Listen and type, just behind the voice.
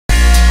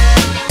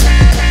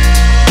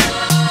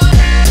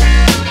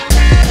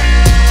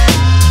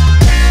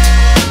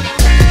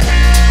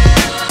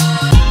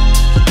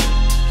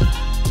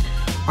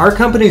Our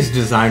company's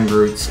design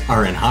roots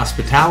are in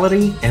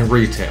hospitality and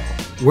retail,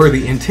 where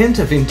the intent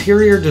of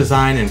interior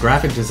design and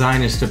graphic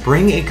design is to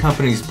bring a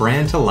company's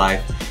brand to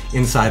life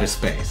inside a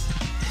space.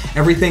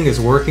 Everything is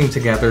working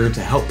together to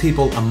help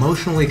people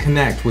emotionally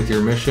connect with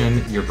your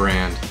mission, your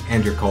brand,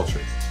 and your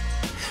culture.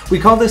 We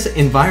call this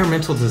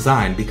environmental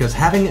design because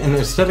having an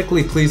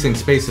aesthetically pleasing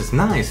space is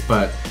nice,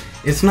 but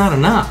it's not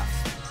enough.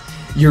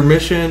 Your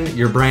mission,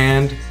 your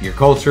brand, your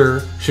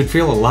culture should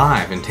feel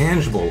alive and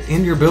tangible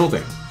in your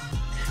building.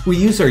 We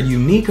use our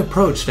unique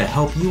approach to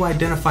help you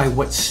identify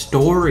what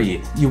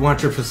story you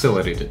want your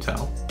facility to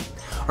tell.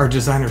 Our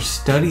designers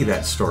study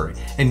that story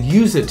and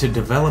use it to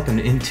develop an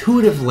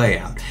intuitive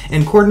layout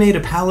and coordinate a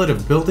palette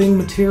of building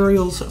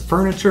materials,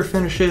 furniture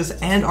finishes,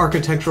 and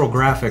architectural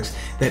graphics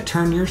that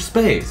turn your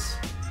space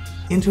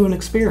into an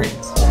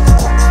experience.